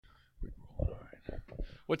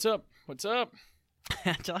What's up? What's up?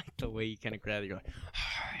 I like the way you kind of grab it. You're like,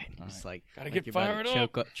 all right. Just like gotta like get fired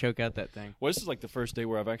up. Choke out that thing. Well, this is like the first day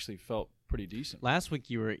where I've actually felt pretty decent. Last week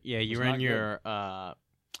you were in your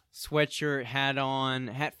sweatshirt,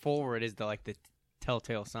 hat forward is the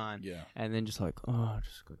telltale sign. Yeah. And then just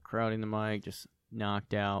crowding the mic, just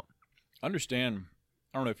knocked out. Understand?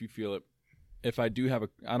 I don't know if you feel it. If I do have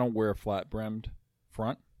I don't wear a flat brimmed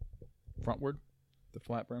frontward, the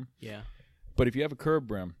flat brim. Yeah. But if you have a curved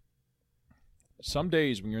brim, some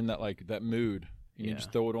days when you're in that mood, you can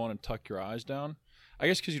just throw it on and tuck your eyes down. I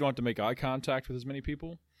guess because you don't have to make eye contact with as many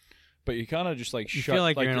people, but you kind of just you feel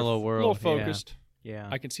like you're in a little world, a little focused. Yeah.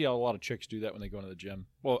 I can see how a lot of chicks do that when they go into the gym.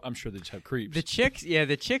 Well, I'm sure they just have creeps. The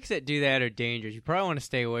chicks that do that are dangerous. You probably want to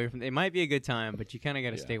stay away from them. It might be a good time, but you kind of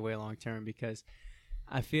got to stay away long term because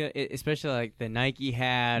I feel, especially like the Nike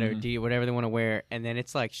hat or whatever they want to wear, and then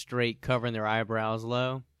it's like straight covering their eyebrows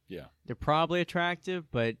low. Yeah. They're probably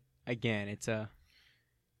attractive, but again, it's a,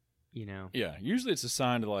 Yeah, usually it's a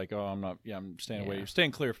sign to I'm staying away. You're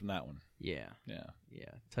staying clear from that one. Yeah. Yeah. Yeah.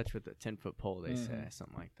 Touch with a 10-foot pole, they say,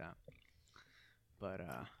 something like that. But,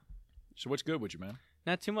 so what's good with you, man?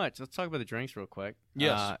 Not too much. Let's talk about the drinks real quick.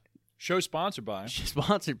 Yes. Show sponsored by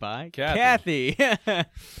Kathy. Thank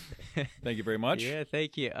you very much. Yeah,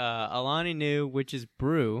 thank you. Alani New, which is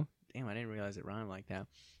brew. Damn, I didn't realize it rhymed like that.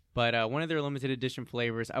 But one of their limited edition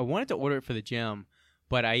flavors. I wanted to order it for the gym,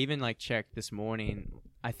 but I even checked this morning.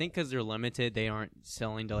 I think because they're limited, they aren't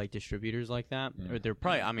selling to distributors like that. Or they're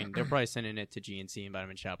probably sending it to GNC and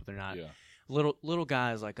Vitamin Shop, but they're not. Yeah. Little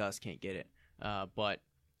guys like us can't get it. But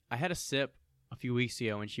I had a sip a few weeks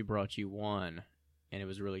ago when she brought you one, and it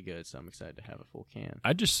was really good, so I'm excited to have a full can.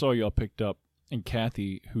 I just saw y'all picked up, and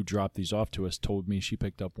Kathy, who dropped these off to us, told me she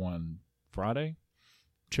picked up one Friday,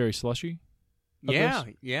 cherry slushy.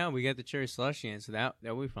 Yeah, we got the cherry slushy in, so that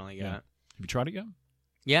we finally got. Yeah. Have you tried it yet?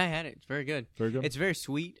 Yeah, I had it. It's very good. Very good. It's very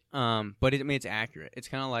sweet, but it's accurate. It's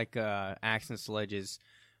kind of like Accent Sledge's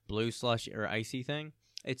blue slush or icy thing.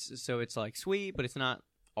 It's like sweet, but it's not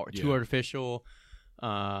too artificial.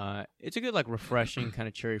 It's a good refreshing kind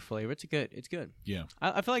of cherry flavor. It's good. Yeah.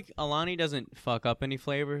 I feel like Alani doesn't fuck up any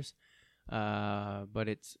flavors, but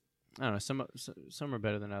it's, I don't know, some are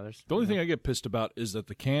better than others. The only thing I get pissed about is that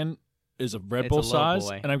the can is a Red Bull size,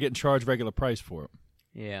 and I'm getting charged regular price for it.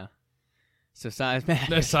 Yeah. So size matters.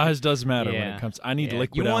 That size does matter when it comes. I need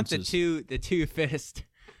liquid ounces. You want the two fist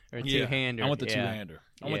or two hander. I want the two hander.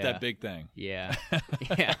 I want that big thing. Yeah.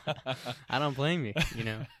 Yeah. I don't blame you.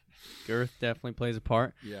 Girth definitely plays a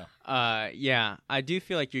part. Yeah. Yeah. I do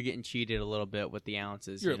feel like you're getting cheated a little bit with the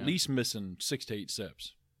ounces. You're at least missing 6 to 8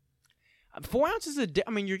 sips. 4 ounces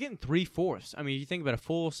you're getting 3/4. I mean, you think about a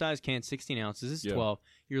full size can, 16 ounces. This is 12.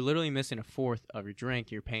 You're literally missing a fourth of your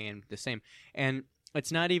drink. You're paying the same, and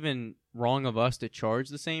it's not even wrong of us to charge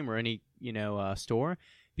the same or any store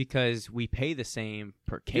because we pay the same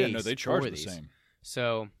per case. Yeah, no, they charge the same.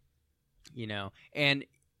 So, and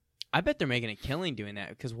I bet they're making a killing doing that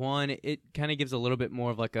because one, it kind of gives a little bit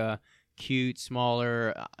more of a cute,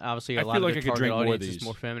 smaller. Obviously, a lot of the target audience is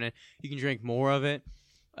more feminine. You can drink more of it.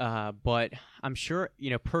 But I'm sure,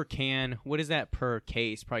 per can, what is that per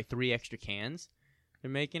case? Probably 3 extra cans they're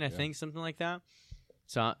making, I think, something like that.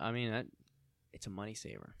 So, I mean, it's a money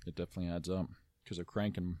saver. It definitely adds up because they're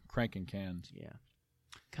cranking cans. Yeah.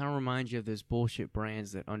 Kind of reminds you of those bullshit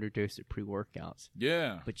brands that underdose their pre-workouts.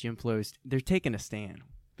 Yeah. But Gym Flows, they're taking a stand.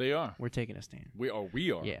 They are. We're taking a stand. We are.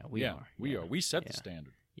 Yeah, we are. We are. We set the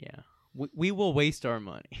standard. Yeah. We will waste our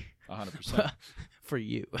money. 100%. For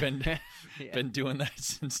you. Been doing that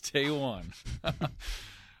since day one.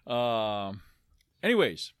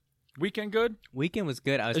 Anyways, weekend good? Weekend was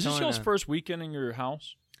good. Is this y'all's first weekend in your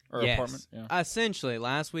house or apartment? Yeah. Essentially.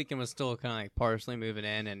 Last weekend was still kind of partially moving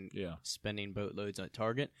in and spending boatloads at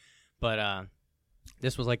Target. But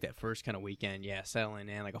this was that first kind of weekend, settling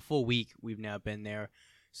in. A full week we've now been there.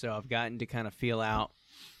 So I've gotten to kind of feel out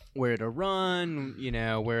where to run,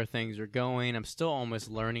 where things are going. I'm still almost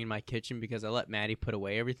learning my kitchen because I let Maddie put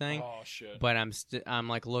away everything. Oh, shit. But I'm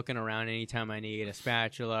looking around anytime I need a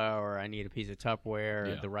spatula or I need a piece of Tupperware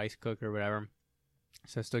or the rice cooker or whatever.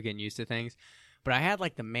 So still getting used to things. But I had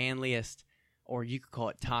the manliest, or you could call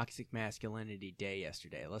it toxic masculinity day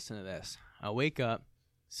yesterday. Listen to this. I wake up,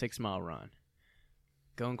 6-mile run.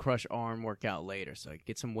 Go and crush arm workout later so I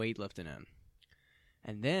get some weightlifting in.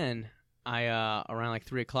 And then I around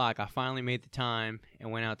 3 o'clock, I finally made the time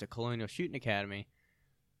and went out to Colonial Shooting Academy.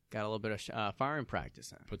 Got a little bit of firing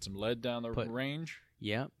practice in. Put some lead down the range.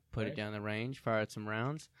 Yep, put it down the range. Fired some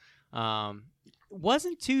rounds.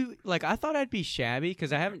 Wasn't too I thought I'd be shabby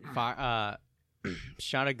because I haven't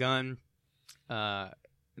shot a gun in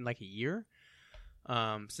a year.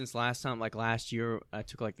 since last time, like last year, I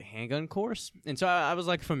took like the handgun course, and so I was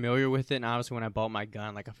like familiar with it. And obviously, when I bought my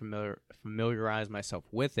gun, like I familiarized myself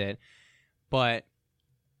with it. But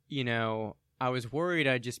you know, I was worried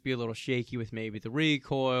I'd just be a little shaky with maybe the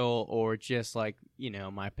recoil or just like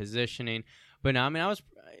my positioning. But no, I mean, I was,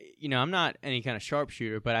 I'm not any kind of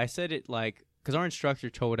sharpshooter, but I said it like because our instructor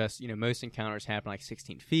told us, most encounters happen like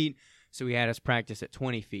 16 feet, so he had us practice at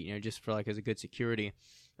 20 feet, just for like as a good security.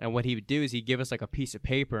 And what he would do is he'd give us like a piece of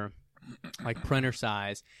paper, like printer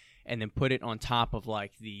size, and then put it on top of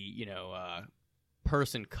like the,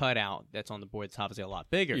 person cutout that's on the board that's obviously a lot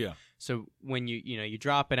bigger. Yeah. So when you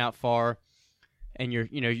drop it out far and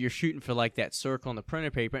you're shooting for like that circle on the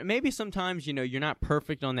printer paper, and maybe sometimes, you're not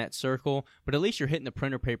perfect on that circle, but at least you're hitting the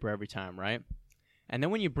printer paper every time, right? And then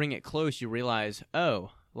when you bring it close, you realize,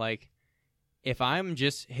 oh, like, if I'm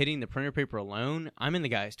just hitting the printer paper alone, I'm in the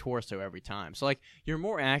guy's torso every time. So, like, you're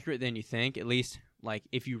more accurate than you think, at least, like,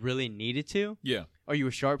 if you really needed to. Yeah. Are you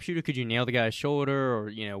a sharpshooter? Could you nail the guy's shoulder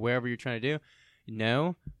or, wherever you're trying to do?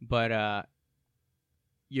 No, but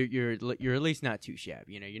you're at least not too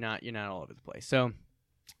shabby. You're not all over the place. So,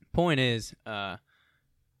 point is,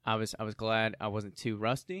 I was glad I wasn't too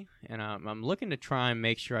rusty, and I'm looking to try and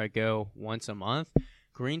make sure I go once a month.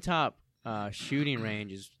 Green Top shooting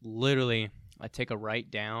range is literally, I take a right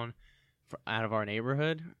down out of our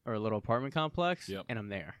neighborhood or a little apartment complex, and I'm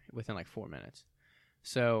there within like 4 minutes.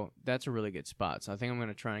 So that's a really good spot. So I think I'm going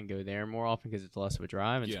to try and go there more often because it's less of a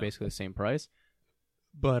drive. It's basically the same price.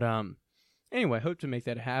 But anyway, hope to make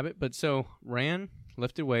that a habit. But so ran,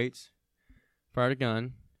 lifted weights, fired a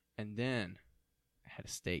gun, and then had a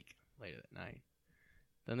steak later that night.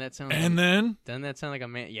 Doesn't that sound like a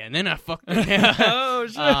man? Yeah, and then I fucked it. Oh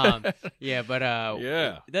shit. Yeah, but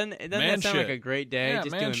Doesn't that sound like a great day? Yeah,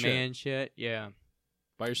 just doing man shit. Yeah.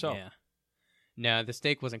 By yourself. Yeah. No, the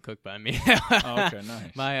steak wasn't cooked by me. Oh, okay,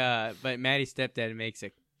 nice. But Maddie's stepdad makes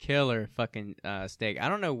a killer fucking steak. I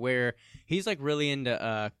don't know where he's like really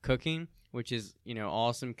into cooking, which is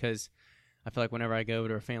awesome because I feel like whenever I go over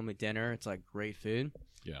to a family dinner, it's like great food.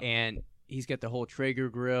 Yeah. And he's got the whole Traeger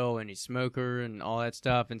grill and he's smoker and all that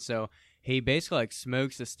stuff, and so he basically like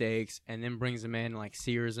smokes the steaks and then brings them in and like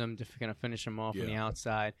sears them to kind of finish them off on the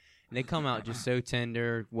outside, and they come out just so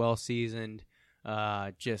tender, well seasoned,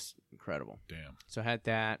 just incredible. Damn. So I had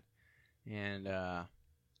that, and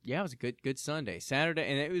it was a good Sunday. Saturday,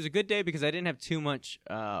 and it was a good day because I didn't have too much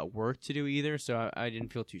work to do either, so I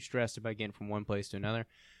didn't feel too stressed about getting from one place to another.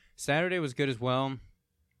 Saturday was good as well.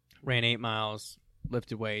 Ran 8 miles,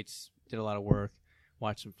 lifted weights, did a lot of work,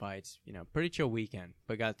 watched some fights. Pretty chill weekend,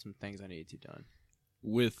 but got some things I needed to done.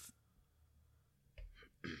 With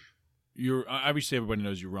your, obviously everybody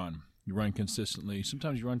knows you run. You run consistently.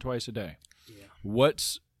 Sometimes you run twice a day. Yeah.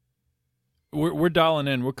 We're dialing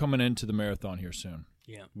in. We're coming into the marathon here soon.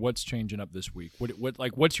 Yeah. What's changing up this week?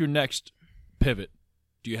 What's your next pivot?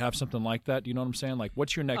 Do you have something like that? Do you know what I'm saying? Like,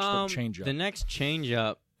 what's your next change up? The next change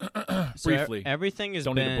up. Briefly. Everything has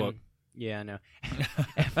Don't been. need a book. Yeah, no.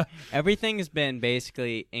 Everything has been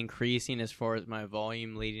basically increasing as far as my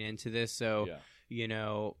volume leading into this. So,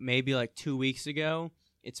 maybe like 2 weeks ago,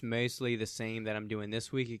 it's mostly the same that I'm doing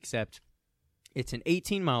this week, except it's an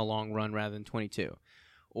 18-mile long run rather than 22.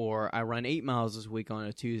 Or I run 8 miles this week on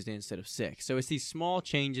a Tuesday instead of 6. So it's these small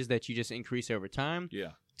changes that you just increase over time.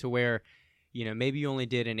 Yeah. To where, maybe you only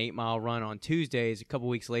did an 8-mile run on Tuesdays. A couple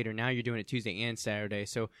weeks later, now you're doing it Tuesday and Saturday.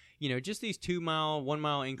 So, just these 2-mile,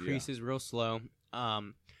 1-mile increases real slow.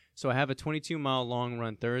 So I have a 22-mile long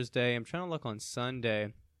run Thursday. I'm trying to look on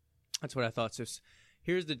Sunday. That's what I thought. So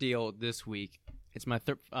here's the deal this week. It's my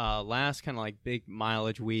last kind of like big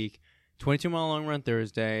mileage week. 22-mile long run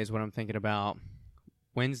Thursday is what I'm thinking about.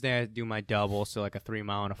 Wednesday, I do my double, so like a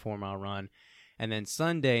 3-mile and a 4-mile run. And then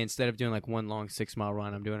Sunday, instead of doing like one long 6-mile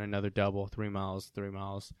run, I'm doing another double, 3 miles, 3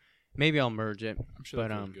 miles. Maybe I'll merge it. I'm sure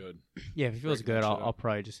that feels good. Yeah, if it feels good, I'll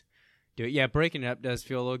probably just do it. Yeah, breaking it up does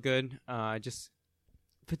feel a little good. Just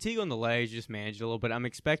fatigue on the legs, just manage it a little bit. I'm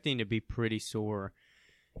expecting to be pretty sore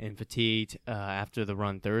and fatigued after the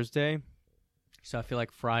run Thursday. So I feel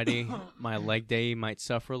like Friday, my leg day might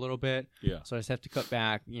suffer a little bit. Yeah. So I just have to cut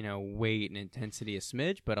back, weight and intensity a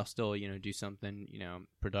smidge, but I'll still, do something,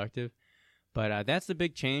 productive. But that's the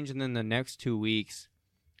big change. And then the next 2 weeks,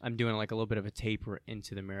 I'm doing like a little bit of a taper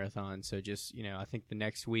into the marathon. So just, I think the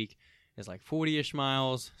next week is like 40-ish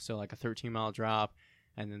miles, so like a 13-mile drop.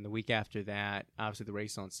 And then the week after that, obviously the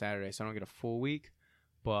race is on Saturday, so I don't get a full week.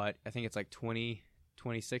 But I think it's like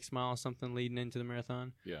 26 miles, something leading into the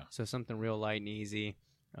marathon. Yeah. So something real light and easy.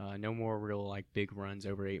 No more real like big runs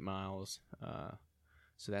over 8 miles.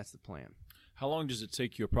 So that's the plan. How long does it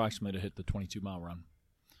take you approximately to hit the 22-mile run?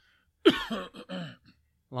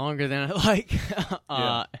 Longer than I like.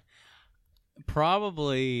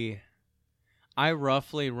 Probably, I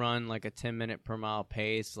roughly run like a 10-minute per mile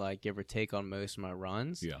pace, like give or take on most of my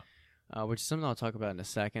runs. Yeah. Which is something I'll talk about in a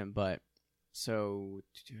second. But so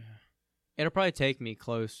it'll probably take me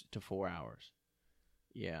close to 4 hours.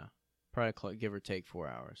 Yeah. Probably give or take 4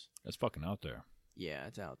 hours. That's fucking out there. Yeah,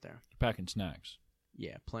 it's out there. You're packing snacks.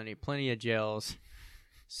 Yeah, plenty of gels,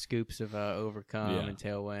 scoops of Overcome and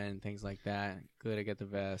Tailwind, things like that. Good, I get the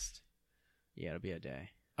vest. Yeah, it'll be a day.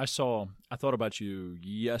 I thought about you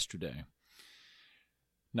yesterday.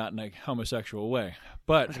 Not in a homosexual way,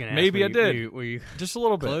 but maybe I did. Were you just a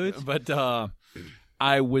little bit. But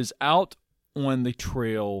I was out on the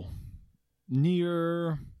trail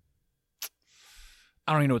near,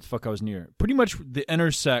 I don't even know what the fuck I was near. Pretty much the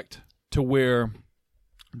intersect to where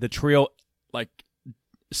the trail like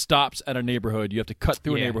stops at a neighborhood. You have to cut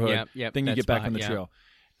through a neighborhood. Then you get back on the trail.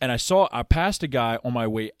 And I passed a guy on my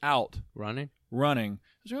way out. Running. I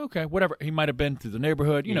was like, okay, whatever. He might have been through the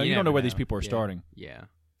neighborhood. You don't know where these people are starting. Yeah.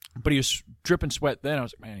 But he was dripping sweat then. I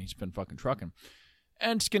was like, man, he's been fucking trucking.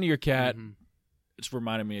 And Skinny Your Cat, it's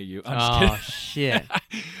reminding me of you. I'm just kidding. Shit.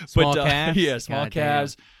 Small calves? Yeah, small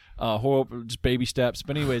calves. Horrible, just baby steps.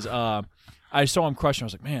 But anyways, I saw him crushing. I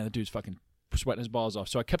was like, man, that dude's fucking sweating his balls off.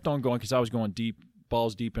 So I kept on going because I was going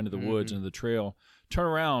balls deep into the woods, into the trail. Turn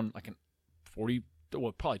around like probably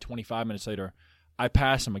 25 minutes later, I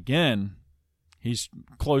pass him again. He's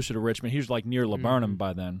closer to Richmond. He was like near Laburnum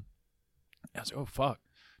by then. I was like, oh, fuck.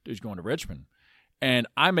 Dude's going to Richmond. And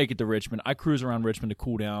I make it to Richmond. I cruise around Richmond to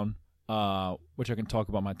cool down, which I can talk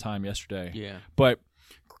about my time yesterday. Yeah. But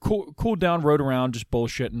cooled down, rode around, just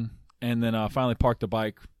bullshitting, and then finally parked the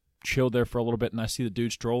bike, chilled there for a little bit, and I see the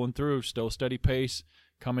dude strolling through, still steady pace,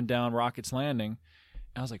 coming down Rockets Landing.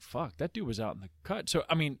 And I was like, fuck, that dude was out in the cut. So,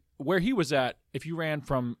 I mean, where he was at, if you ran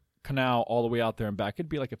from Canal all the way out there and back, it'd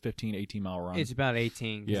be like a 15, 18-mile run. It's about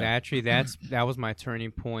 18. Yeah. Actually, that was my turning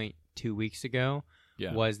point 2 weeks ago.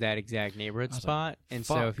 Yeah. Was that exact neighborhood spot. Like, and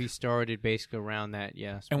so if he started basically around that,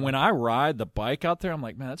 spot. And when I ride the bike out there, I'm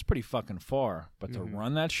like, man, that's pretty fucking far. But to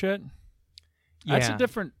run that shit, that's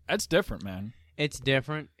different, man. It's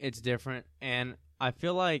different. And I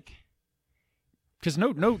feel like, because no,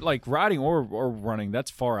 like riding or running, that's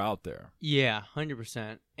far out there. Yeah,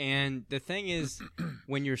 100%. And the thing is,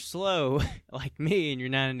 when you're slow, like me, and you're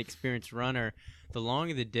not an experienced runner, the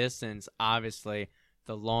longer the distance, obviously,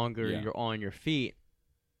 the longer you're on your feet.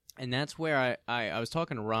 And that's where I was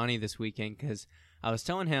talking to Ronnie this weekend, because I was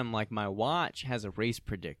telling him, like, my watch has a race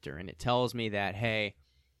predictor, and it tells me that, hey,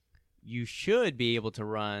 you should be able to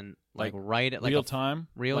run like right at like real time,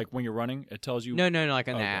 like when you're running, it tells you. No, like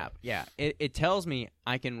on the app. Yeah, it tells me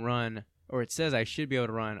I can run, or it says I should be able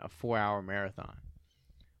to run a 4-hour marathon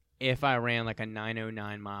if I ran like a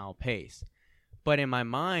 9:09 mile pace. But in my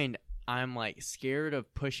mind, I'm like scared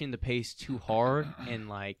of pushing the pace too hard and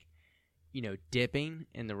like, dipping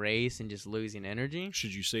in the race and just losing energy.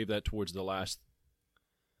 Should you save that towards the last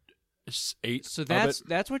 8? So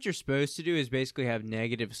that's what you're supposed to do, is basically have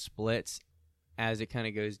negative splits as it kind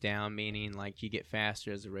of goes down, meaning like you get faster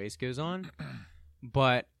as the race goes on.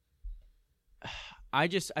 But I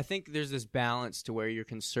think there's this balance to where you're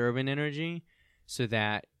conserving energy so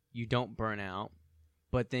that you don't burn out,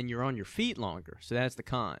 but then you're on your feet longer. So that's the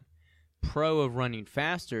con. Pro of running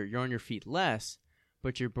faster, you're on your feet less,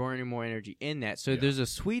 but you're burning more energy in that. So there's a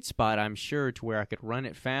sweet spot, I'm sure, to where I could run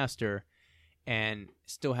it faster and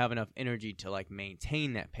still have enough energy to like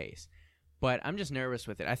maintain that pace. But I'm just nervous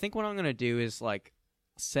with it. I think what I'm going to do is like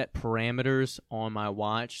set parameters on my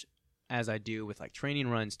watch as I do with like training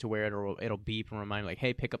runs, to where it'll beep and remind me like,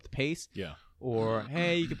 hey, pick up the pace. Yeah. Or,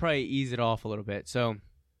 hey, you could probably ease it off a little bit. So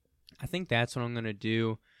I think that's what I'm going to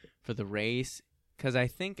do for the race, because I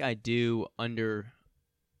think I do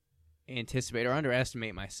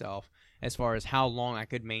underestimate myself as far as how long I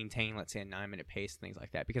could maintain, let's say, a 9-minute pace and things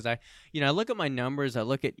like that. Because I look at my numbers, I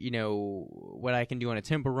look at, what I can do on a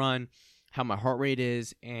tempo run, how my heart rate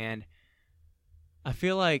is, and I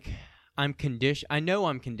feel like I'm conditioned. I know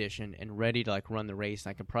I'm conditioned and ready to like run the race.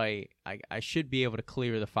 And I should be able to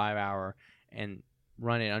clear the 5-hour and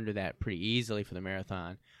run it under that pretty easily for the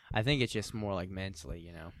marathon. I think it's just more like mentally,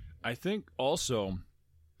 I think also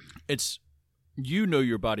it's,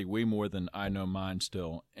 your body way more than I know mine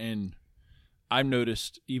still. And I've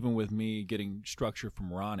noticed, even with me getting structure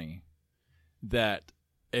from Ronnie, that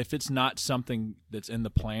if it's not something that's in the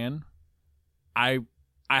plan, I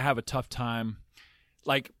have a tough time.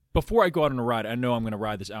 Like, before I go out on a ride, I know I'm going to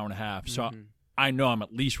ride this hour and a half. So I know I'm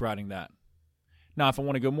at least riding that. Now, if I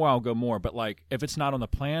want to go more, I'll go more. But, like, if it's not on the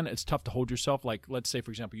plan, it's tough to hold yourself. Like, let's say,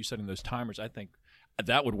 for example, you setting those timers. I think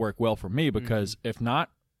that would work well for me, because if not,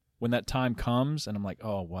 when that time comes and I'm like,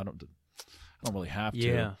 oh, well, I don't really have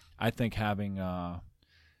to. I think having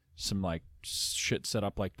some like shit set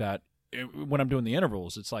up like that, when I'm doing the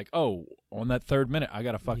intervals, it's like, oh, on that 3rd minute, I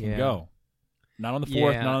got to fucking go. Not on the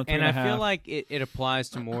 4th, not on the 3.5. And I feel like it applies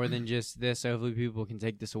to more than just this. Hopefully people can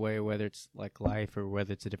take this away, whether it's like life or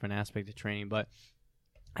whether it's a different aspect of training. But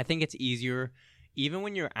I think it's easier, even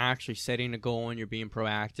when you're actually setting a goal and you're being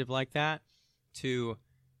proactive like that, to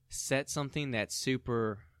set something that's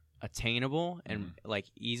super attainable and like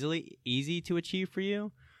easy to achieve for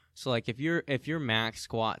you. So like if your max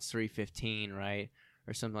squat's 315, right,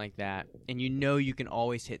 or something like that, and you can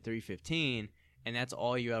always hit 315, and that's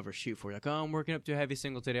all you ever shoot for. Like, oh, I'm working up to a heavy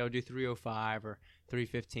single today, I'll do 305 or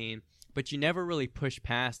 315, but you never really push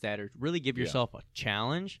past that or really give yourself a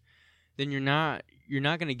challenge, then you're not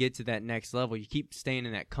going to get to that next level. You keep staying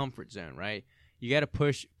in that comfort zone, right? You got to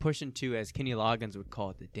push into, as Kenny Loggins would call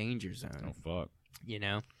it, the danger zone. Oh fuck. You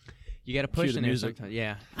know, you got to push in there sometimes.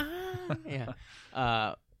 Yeah,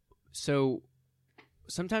 yeah. So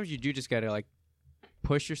sometimes you do just got to like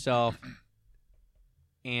push yourself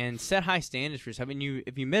and set high standards for yourself. I mean,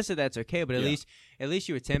 if you miss it, that's okay. But at least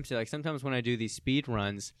you attempt it. Like sometimes when I do these speed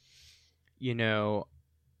runs, you know,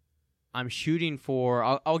 I'm shooting for.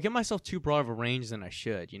 I'll give myself too broad of a range than I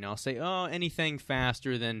should. You know, I'll say, oh, anything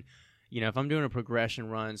faster than, you know, if I'm doing a progression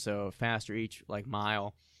run, so faster each like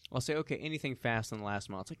mile, I'll say, okay, anything faster than the last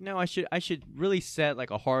mile. It's like, no, I should really set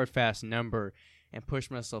like a hard, fast number and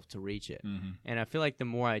push myself to reach it. And I feel like the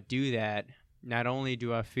more I do that, not only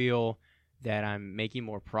do I feel that I'm making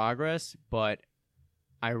more progress, but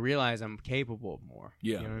I realize I'm capable of more.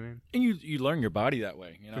 Yeah. You know what I mean? And you learn your body that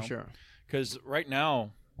way, you know? For sure. Because right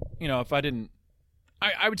now, you know, if I didn't,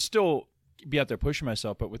 I would still be out there pushing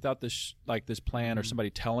myself, but without this plan or somebody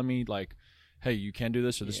telling me like, hey, you can do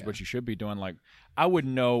this or this is what you should be doing, like I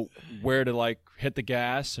wouldn't know where to like hit the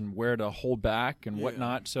gas and where to hold back and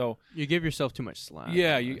whatnot. So you give yourself too much slack.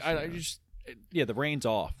 Yeah, the reins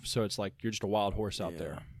off. So it's like you're just a wild horse out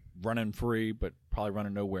there, running free, but probably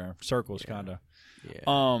running nowhere. Circles, kind of.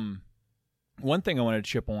 Yeah. One thing I wanted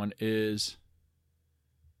to chip on is,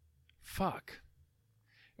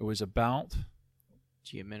 it was about.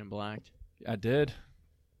 Did you get Men in Black? I did.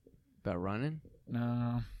 About running?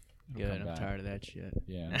 No. Good. I'm tired of that shit.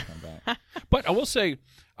 Yeah, I'll come back. But I will say,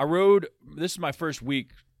 I rode. This is my first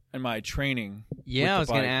week in my training. Yeah, I was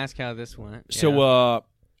going to ask how this went. So,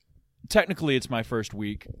 technically, it's my first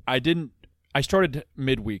week. I started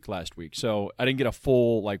midweek last week, so I didn't get a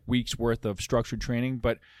full like week's worth of structured training.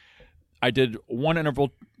 But I did one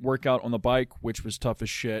interval workout on the bike, which was tough as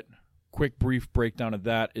shit. Quick, brief breakdown of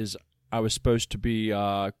that is I was supposed to be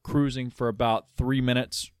cruising for about 3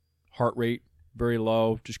 minutes, heart rate very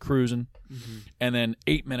low, just cruising, and then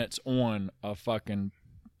 8 minutes on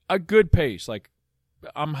a good pace. Like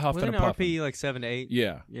I'm huffing and puffing. RP like 7 to 8?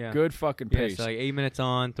 Yeah. Good fucking pace. So like 8 minutes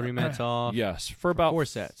on, 3 minutes off. Yes, for about 4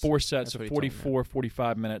 sets. 4 sets of 44,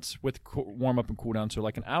 45 minutes with warm up and cool down. So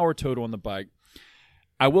like an hour total on the bike.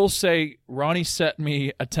 I will say Ronnie set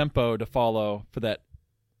me a tempo to follow for that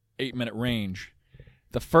 8-minute range.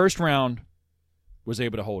 The first round was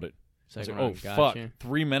able to hold it. Second round, fuck, you.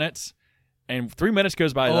 3 minutes. And 3 minutes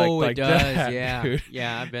goes by like it does, that, yeah. Dude.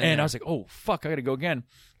 Yeah, I've been And there. I was like, oh, fuck, I got to go again.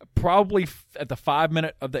 Probably at the 5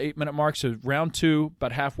 minute of the 8 minute mark, so round 2,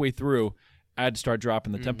 about halfway through, I had to start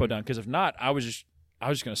dropping the tempo down. Because if not, I was just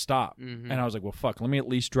going to stop. And I was like, well, fuck, let me at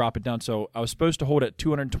least drop it down. So I was supposed to hold it at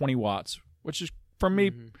 220 watts, which is, for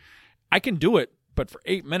me, I can do it, but for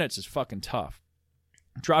 8 minutes is fucking tough.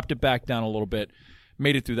 Dropped it back down a little bit,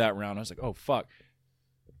 made it through that round. I was like, oh, fuck.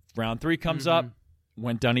 Round 3 comes up.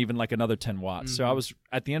 Went down even like another 10 watts. So I was,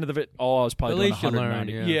 at the end of it all, I was probably doing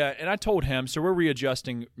 190. Yeah, and I told him, so we're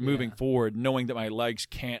readjusting moving forward, knowing that my legs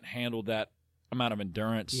can't handle that amount of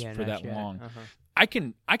endurance for that long. I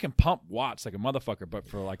can pump watts like a motherfucker, but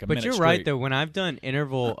for like a minute straight. But you're right, though. When I've done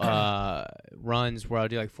interval runs where I'll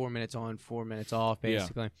do like 4 minutes on, 4 minutes off,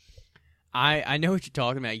 basically, I know what you're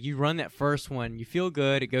talking about. You run that first one, you feel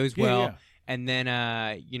good, it goes well, and then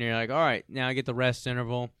you're like, all right, now I get the rest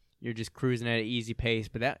interval. You're just cruising at an easy pace,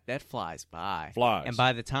 but that flies by. And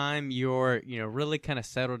by the time you're really kind of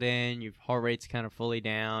settled in, your heart rate's kind of fully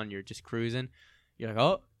down, you're just cruising, you're like,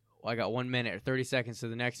 oh, well, I got 1 minute or 30 seconds to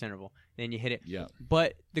the next interval. Then you hit it. Yeah.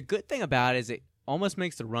 But the good thing about it is it almost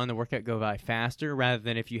makes the workout go by faster rather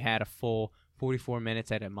than if you had a full 44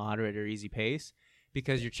 minutes at a moderate or easy pace,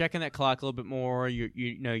 because you're checking that clock a little bit more.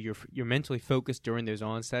 You're mentally focused during those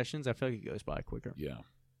on sessions. I feel like it goes by quicker. Yeah.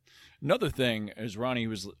 Another thing is Ronnie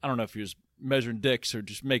was, I don't know if he was measuring dicks or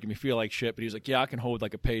just making me feel like shit, but he was like, yeah, I can hold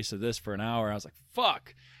like a pace of this for an hour. I was like,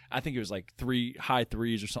 fuck. I think it was like high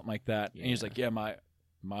threes or something like that. Yeah. And he was like, yeah,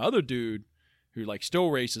 my other dude, who like still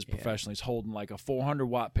races professionally, is holding like a 400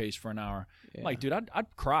 watt pace for an hour. Yeah. Like, dude,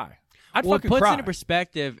 I'd cry. I'd well, fucking it puts cry. into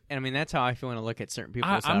perspective, and I mean that's how I feel when I look at certain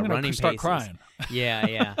people's I'm gonna running start paces. crying.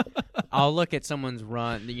 Yeah. I'll look at someone's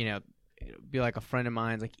run. It'll be like a friend of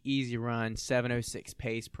mine's like easy run, 7:06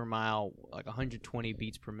 pace per mile, like 120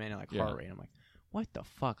 beats per minute, like heart rate. I'm like, what the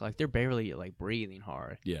fuck? Like they're barely like breathing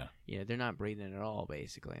hard. Yeah. They're not breathing at all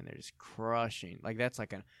basically, and they're just crushing. Like that's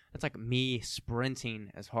like me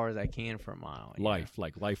sprinting as hard as I can for a mile. Life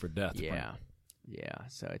or death. Yeah. Yeah.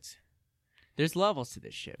 So there's levels to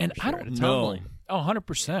this shit. And sure. I don't know. Oh,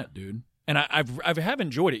 100%, dude. And I have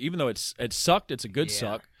enjoyed it, even though it sucked. It's a good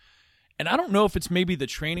suck. And I don't know if it's maybe the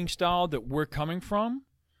training style that we're coming from,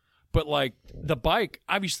 but like the bike,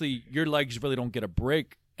 obviously your legs really don't get a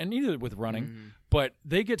break, and neither with running, but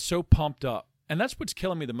they get so pumped up. And that's what's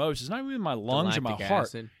killing me the most. It's not even my lungs or my heart.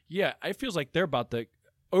 Acid. Yeah, it feels like they're about to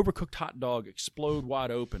overcooked hot dog explode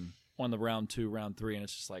wide open on the round 2, round 3, and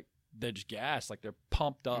it's just like they're just gassed, like they're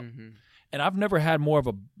pumped up. And I've never had more of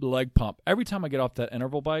a leg pump. Every time I get off that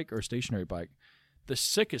interval bike or stationary bike, the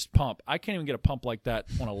sickest pump. I can't even get a pump like that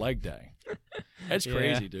on a leg day. That's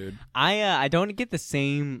crazy, dude. I don't get the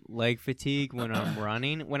same leg fatigue when I'm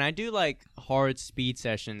running. When I do like hard speed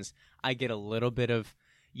sessions, I get a little bit of,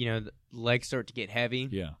 the legs start to get heavy.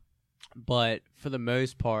 Yeah. But for the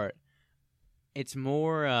most part, it's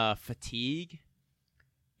more fatigue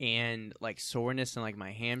and like soreness in like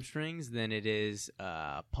my hamstrings than it is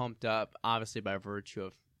pumped up, obviously by virtue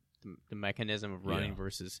of the mechanism of running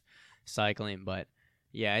versus cycling. But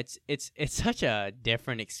yeah, it's such a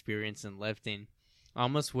different experience than lifting. I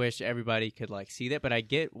almost wish everybody could like see that, but I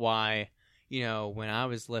get why, when I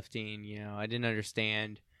was lifting, I didn't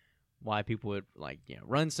understand why people would like,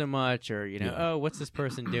 run so much or, oh, what's this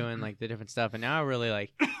person doing? Like the different stuff. And now I really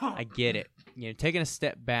like, I get it. Taking a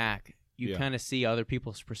step back, you kind of see other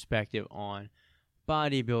people's perspective on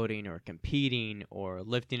bodybuilding or competing or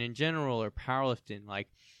lifting in general or powerlifting. Like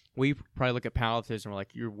we probably look at powerlifters and we're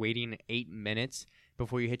like, you're waiting 8 minutes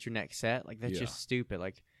before you hit your next set. Like that's just stupid.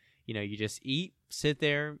 Like, you just eat, sit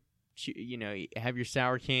there, have your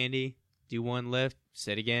sour candy, do one lift,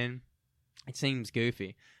 sit again. It seems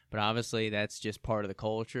goofy, but obviously that's just part of the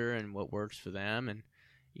culture and what works for them. And,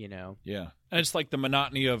 Yeah. And it's like the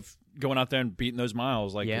monotony of going out there and beating those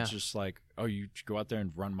miles. Like, it's just like, oh, you go out there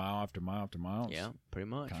and run mile after mile after mile. Yeah, pretty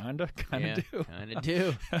much. Kind of do. Kind of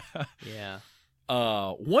do. Yeah.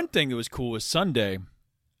 One thing that was cool was Sunday,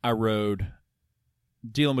 I rode,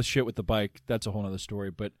 dealing with shit with the bike. That's a whole other story.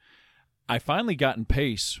 But I finally got in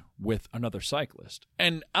pace with another cyclist.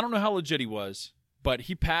 And I don't know how legit he was, but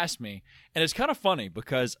he passed me. And it's kind of funny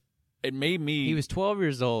because it made me... He was 12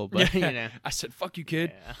 years old, but, I said, fuck you,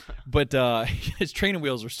 kid. Yeah. But his training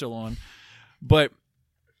wheels were still on. But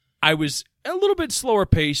I was a little bit slower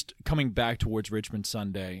paced coming back towards Richmond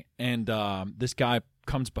Sunday. And this guy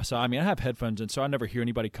comes beside me. I have headphones in, so I never hear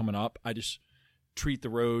anybody coming up. I just treat the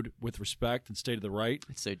road with respect and stay to the right.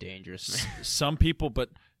 It's so dangerous. Some people, but...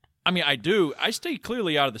 I mean, I do. I stay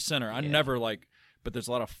clearly out of the center. I never like... But there's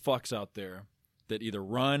a lot of fucks out there that either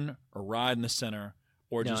run or ride in the center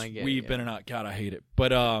or just weave in and out. God, I hate it.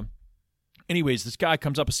 But anyways, this guy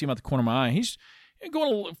comes up, I see him out the corner of my eye. He's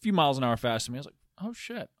going a few miles an hour faster than me. I was like, oh,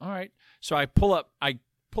 shit. All right. So I pull up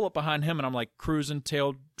behind him, and I'm like cruising,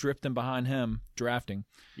 tail drifting behind him, drafting.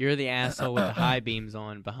 You're the asshole with the high beams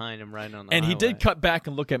on behind him right on the highway. He did cut back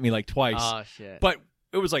and look at me like twice. Oh, shit. But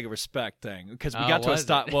it was like a respect thing because we got to a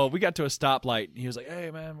stop. Well, we got to a stoplight. And he was like,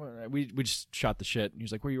 "Hey, man, we just shot the shit." And he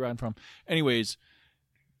was like, "Where are you riding from?" Anyways,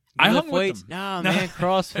 I hung with him. No, man,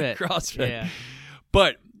 CrossFit. CrossFit. Yeah.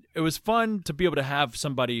 But it was fun to be able to have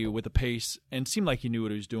somebody with a pace and seemed like he knew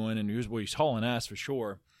what he was doing and he was hauling ass for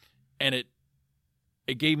sure. And it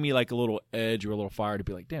gave me like a little edge or a little fire to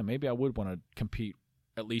be like, damn, maybe I would want to compete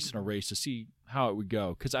at least in a race to see how it would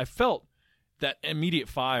go because I felt that immediate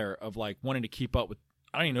fire of like wanting to keep up with.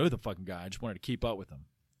 I don't even know the fucking guy. I just wanted to keep up with him.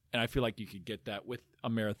 And I feel like you could get that with a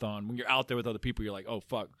marathon. When you're out there with other people, you're like, oh,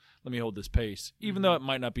 fuck, let me hold this pace. Even though it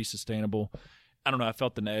might not be sustainable. I don't know. I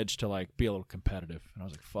felt an edge to, like, be a little competitive. And I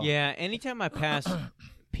was like, fuck. Yeah, anytime I pass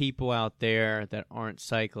people out there that aren't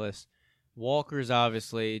cyclists, walkers,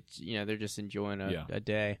 obviously, they're just enjoying a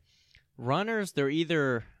day. Runners, they're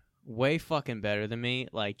either way fucking better than me,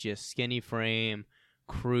 like just skinny frame,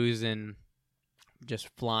 cruising, just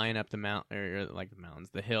flying up the mountain, or like the mountains,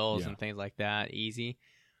 the hills and things like that, easy.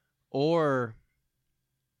 Or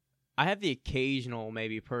I have the occasional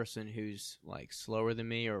maybe person who's like slower than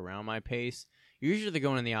me or around my pace. Usually they're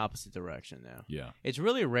going in the opposite direction though. Yeah. It's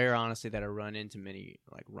really rare, honestly, that I run into many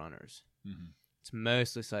like runners. Mm-hmm. It's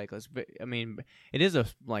mostly cyclists, but I mean, it is a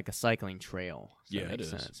cycling trail. So yeah, that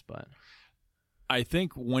makes it is. sense, but I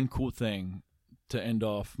think one cool thing to end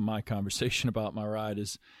off my conversation about my ride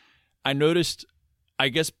is I noticed, I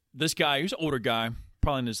guess this guy, he's an older guy,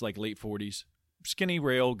 probably in his like late 40s, skinny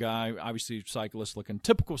rail guy, obviously cyclist looking,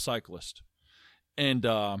 typical cyclist. And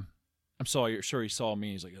I'm sure he saw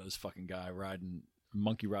me. He's like, oh, this fucking guy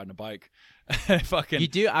monkey riding a bike. Fucking. You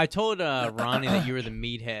do. I told Ronnie that you were the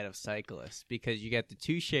meathead of cyclists because you got the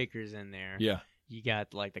two shakers in there. Yeah. You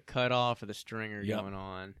got like the cutoff of the stringer going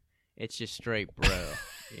on. It's just straight bro,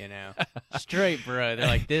 you know, straight bro. They're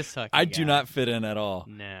like this fucking I guy. do not fit in at all.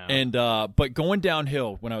 No. And but going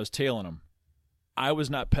downhill when I was tailing him, I was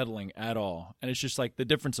not pedaling at all. And it's just like the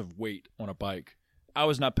difference of weight on a bike. I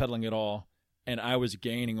was not pedaling at all. And I was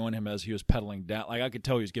gaining on him as he was pedaling down. Like I could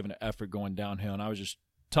tell he was giving an effort going downhill, and I was just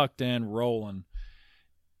tucked in, rolling.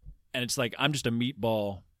 And it's like I'm just a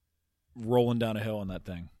meatball rolling down a hill on that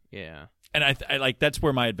thing. Yeah. And I like that's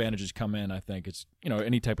where my advantages come in. I think it's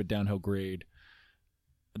any type of downhill grade.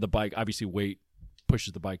 The bike, obviously, weight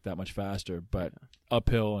pushes the bike that much faster, but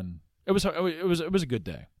uphill and it was a good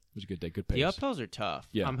day. It was a good day, good pace. The uphills are tough.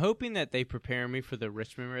 Yeah. I'm hoping that they prepare me for the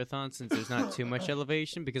Richmond Marathon since there's not too much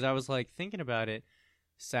elevation because I was like thinking about it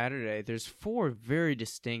Saturday. There's 4 very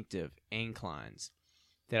distinctive inclines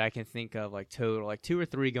that I can think of like total, like 2 or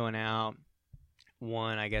 3 going out,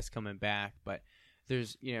 1 I guess coming back, but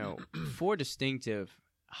there's 4 distinctive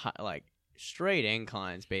like straight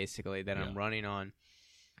inclines basically that I'm running on.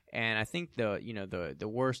 And I think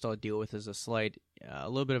the worst I'll deal with is a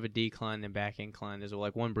little bit of a decline, then back incline. There's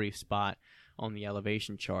like one brief spot on the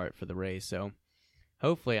elevation chart for the race. So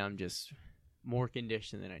hopefully I'm just more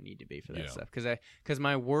conditioned than I need to be for that stuff. Because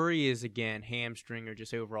my worry is, again, hamstring or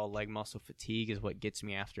just overall leg muscle fatigue is what gets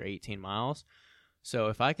me after 18 miles. So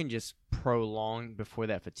if I can just prolong before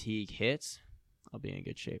that fatigue hits, I'll be in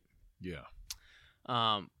good shape. Yeah.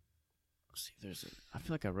 Let's see if I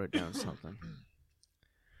feel like I wrote down something.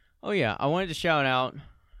 Oh, yeah. I wanted to shout out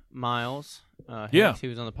Miles. He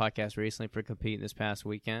was on the podcast recently for competing this past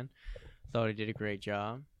weekend. Thought he did a great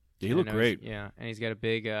job. Yeah, he looked great. Yeah, and he's got a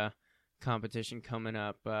big competition coming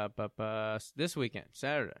up this weekend,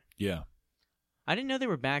 Saturday. Yeah. I didn't know they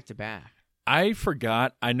were back-to-back. I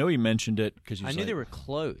forgot. I know he mentioned it because I knew they were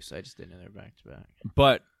close. I just didn't know they were back-to-back.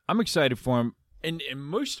 But I'm excited for him. And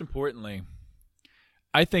most importantly,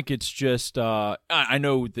 I think it's just I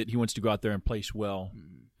know that he wants to go out there and place well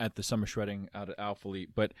at the summer shredding out at Alpha Elite,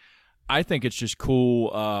 but I think it's just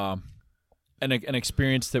cool, an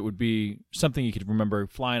experience that would be something you could remember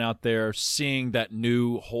flying out there, seeing that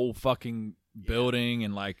new whole fucking building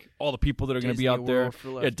and like all the people that are going to be out there.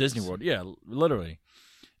 Yeah, Disney World. Yeah, literally.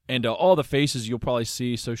 And all the faces you'll probably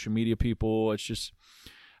see, social media people. It's just,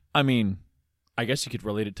 I mean, I guess you could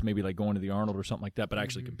relate it to maybe like going to the Arnold or something like that, but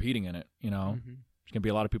actually competing in it, There's going to be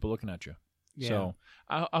a lot of people looking at you. Yeah. So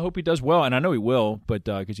I hope he does well, and I know he will, but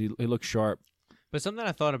because he looks sharp. But something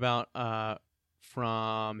I thought about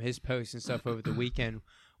from his posts and stuff over the weekend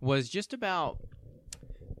was just about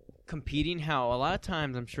competing. How a lot of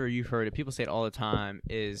times, I'm sure you've heard it, people say it all the time,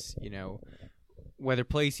 is, whether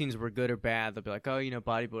placings were good or bad, they'll be like, oh,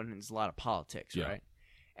 bodybuilding is a lot of politics, right?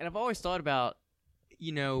 And I've always thought about,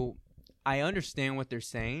 I understand what they're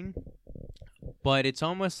saying, but it's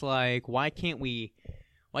almost like, why can't we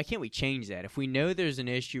change that? If we know there's an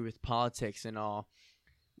issue with politics and all,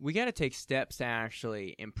 we got to take steps to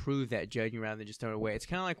actually improve that judging rather than just throw it away. It's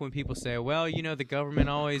kind of like when people say, well, the government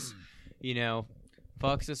always,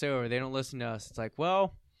 fucks us over. They don't listen to us. It's like,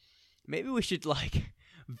 well, maybe we should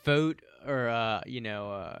vote or,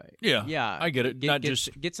 yeah, I get it.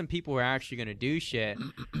 Get some people who are actually going to do shit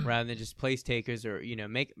rather than just place takers or,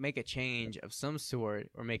 make a change of some sort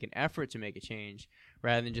or make an effort to make a change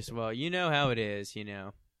rather than just, well, how it is,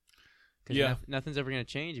 Because nothing's ever going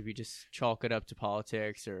to change if you just chalk it up to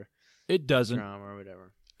politics or it doesn't drama or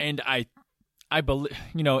whatever. And I believe,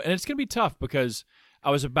 and it's going to be tough because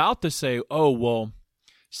I was about to say, oh, well,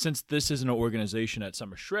 since this isn't an organization at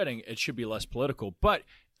Summer Shredding, it should be less political. But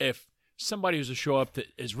if somebody who's a show up that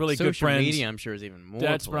is really good friends, social media, I'm sure, is even more.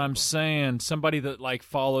 That's political. what I'm saying. Somebody that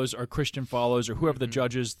follows or Christian follows or whoever the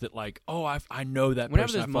judges that I know that whenever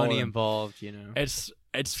person. There's money involved, It's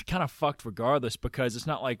kind of fucked regardless because it's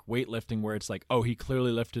not like weightlifting where it's like, oh, he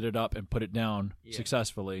clearly lifted it up and put it down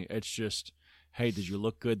successfully. It's just, hey, did you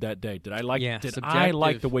look good that day? Did I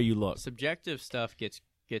like the way you look? Subjective stuff gets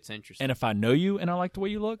interesting. And if I know you and I like the way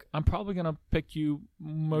you look, I'm probably going to pick you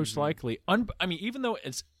most likely. Even though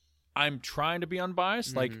I'm trying to be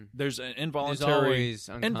unbiased, like there's an involuntary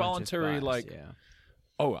bias,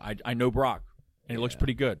 oh, I know Brock and he looks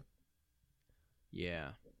pretty good.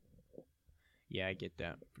 Yeah. Yeah, I get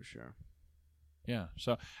that for sure. Yeah.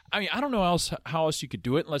 So, I mean, I don't know how else you could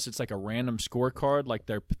do it unless it's like a random scorecard, like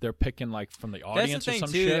they're picking like from the audience. That's the thing or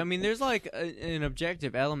some too. shit. I mean, there's like an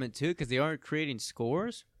objective element too, because they aren't creating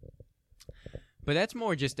scores. But that's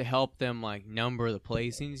more just to help them like number the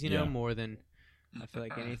placings, you know, more than I feel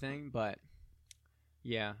like anything. But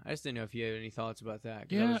yeah, I just didn't know if you had any thoughts about that.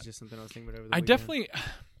 Cause that was just something I was thinking about over the weekend. Definitely,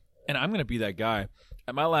 and I'm gonna be that guy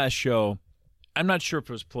at my last show. I'm not sure if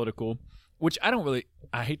it was political, which I don't really.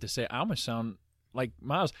 I hate to say it, I almost sound like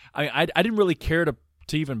Miles. I didn't really care to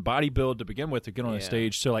even bodybuild to begin with, to get on a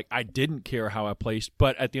stage. So like I didn't care how I placed,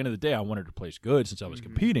 but at the end of the day, I wanted to place good since I was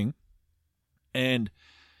competing. And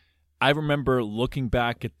I remember looking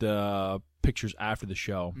back at the pictures after the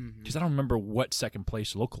show, because I don't remember what second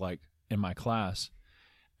place looked like in my class.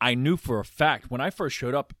 I knew for a fact when I first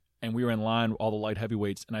showed up and we were in line, all the light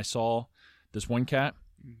heavyweights, and I saw this one cat,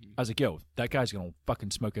 I was like, yo, that guy's going to fucking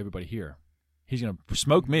smoke everybody here. He's going to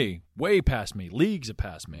smoke me, way past me, leagues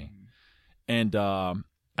past me. And I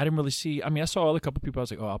didn't really see, I mean, I saw other couple people. I was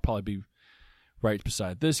like, oh, I'll probably be right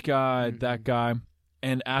beside this guy, that guy.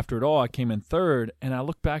 And after it all, I came in third, and I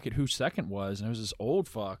looked back at who second was, and it was this old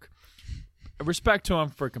fuck. Respect to him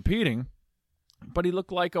for competing, but he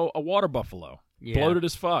looked like a water buffalo, bloated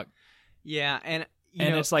as fuck. Yeah, and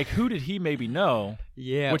it's like, who did he maybe know?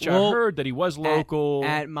 Yeah, which I heard that he was local.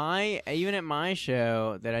 At my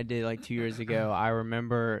show that I did like 2 years ago, I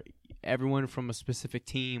remember everyone from a specific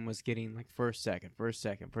team was getting like first, second.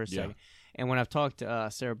 And when I've talked to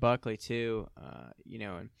Sarah Buckley too,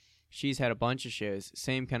 and she's had a bunch of shows,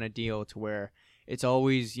 same kind of deal, to where it's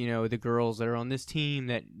always, the girls that are on this team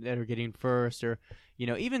that are getting first, or,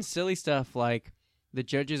 even silly stuff like the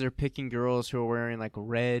judges are picking girls who are wearing like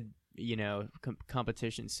red,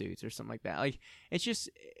 competition suits or something like that. Like, it's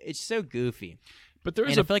so goofy. But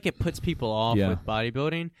I feel like it puts people off with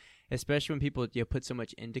bodybuilding, especially when people put so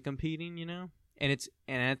much into competing, And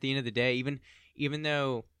at the end of the day, even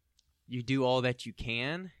though you do all that you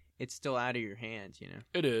can, it's still out of your hands,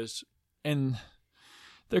 It is. And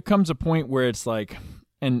there comes a point where it's like,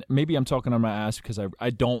 and maybe I'm talking on my ass because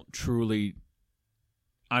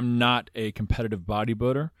I'm not a competitive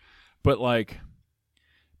bodybuilder, but like,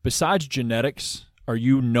 besides genetics, are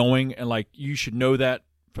you knowing, and like, you should know that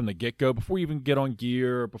from the get-go before you even get on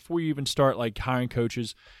gear, before you even start like hiring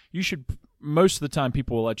coaches. You should, most of the time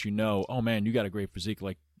people will let you know, oh man, you got a great physique,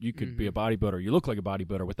 like you could be a bodybuilder, you look like a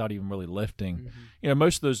bodybuilder without even really lifting.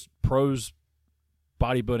 Most of those pros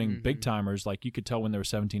bodybuilding big timers, like you could tell when they were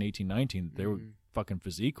 17, 18, 19, they were fucking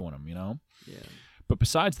physique on them, Yeah. But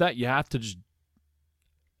besides that, you have to just,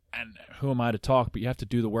 and who am I to talk, but you have to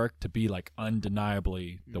do the work to be like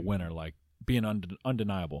undeniably the winner, like being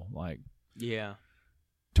undeniable, like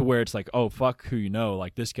to where it's like, oh fuck, who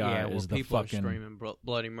like this guy is the people fucking are screaming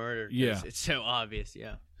bloody murder. It's so obvious.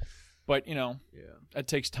 But it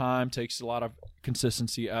takes time, takes a lot of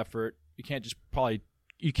consistency, effort. You can't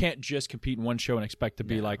just compete in one show and expect to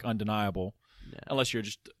be like undeniable, unless you're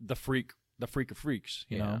just the freak of freaks,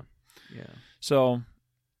 you know. Yeah. So,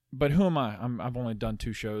 but who am I? I've only done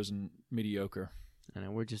 2 shows and mediocre. I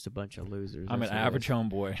know, we're just a bunch of losers. I'm an average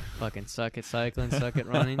homeboy. Fucking suck at cycling, suck at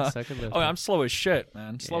running, suck at lifting. Oh, I'm slow as shit,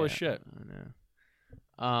 man. Slow as shit.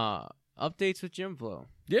 I know. Updates with Gym Flow.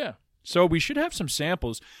 Yeah. So we should have some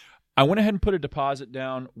samples. I went ahead and put a deposit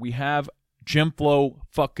down. We have Gym Flow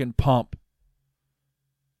fucking pump.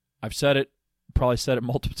 I've said it, probably said it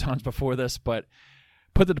multiple times before this, but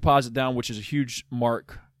put the deposit down, which is a huge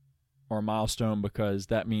mark or milestone, because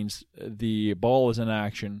that means the ball is in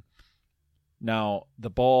action. Now, the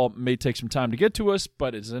ball may take some time to get to us,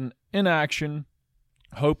 but it's in action.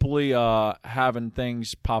 Hopefully having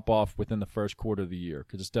things pop off within the first quarter of the year,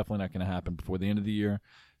 because it's definitely not going to happen before the end of the year.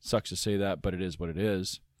 Sucks to say that, but it is what it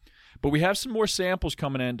is. But we have some more samples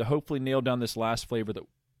coming in to hopefully nail down this last flavor that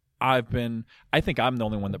I think I'm the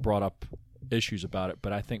only one that brought up issues about it,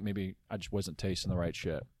 but I think maybe I just wasn't tasting the right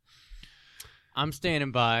shit. I'm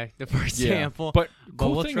standing by the first sample. But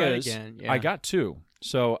cool we'll thing try is, it again. I got 2.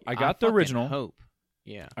 So I got the original. Hope.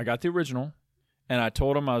 Yeah. I got the original, and I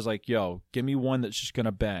told him, I was like, yo, give me one that's just going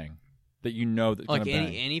to bang, that that's like going to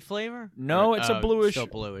bang. Any flavor? No, it's a bluish. Still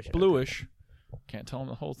bluish. Bluish. Okay. Can't tell him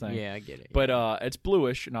the whole thing. Yeah, I get it. But it's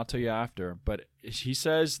bluish, and I'll tell you after. But he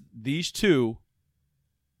says these 2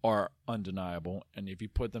 are undeniable, and if you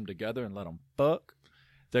put them together and let them fuck,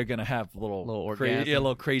 they're gonna have a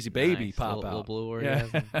little crazy baby pop out. Little blue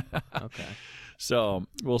orgasm. Yeah. Okay. So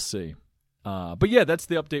we'll see. But yeah, that's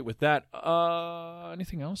the update with that.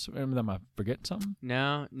 Anything else? Am I forgetting something?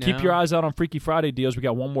 No. Keep your eyes out on Freaky Friday deals. We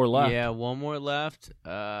got one more left. Yeah, one more left.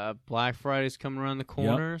 Black Friday's coming around the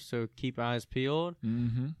corner, so keep eyes peeled.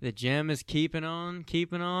 Mm-hmm. The gym is keeping on.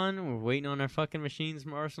 We're waiting on our fucking machines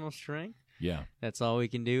from Arsenal Strength. Yeah. That's all we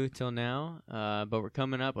can do till now. But we're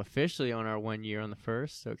coming up officially on our 1 year on the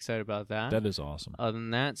 1st, so excited about that. That is awesome. Other than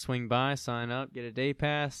that, swing by, sign up, get a day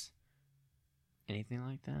pass, anything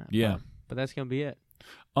like that. Yeah. But that's going to be it.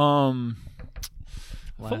 I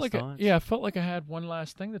felt like I had one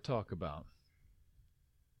last thing to talk about.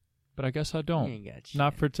 But I guess I don't.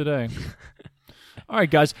 Not for today. All right,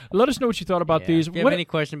 guys. Let us know what you thought about these. If you have any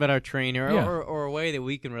question about our trainer or a way that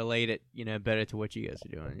we can relate it, better to what you guys are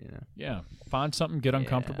doing, Yeah. Find something, get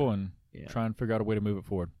uncomfortable, and try and figure out a way to move it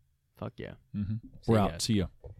forward. Fuck yeah. Mm-hmm. We're out. See ya.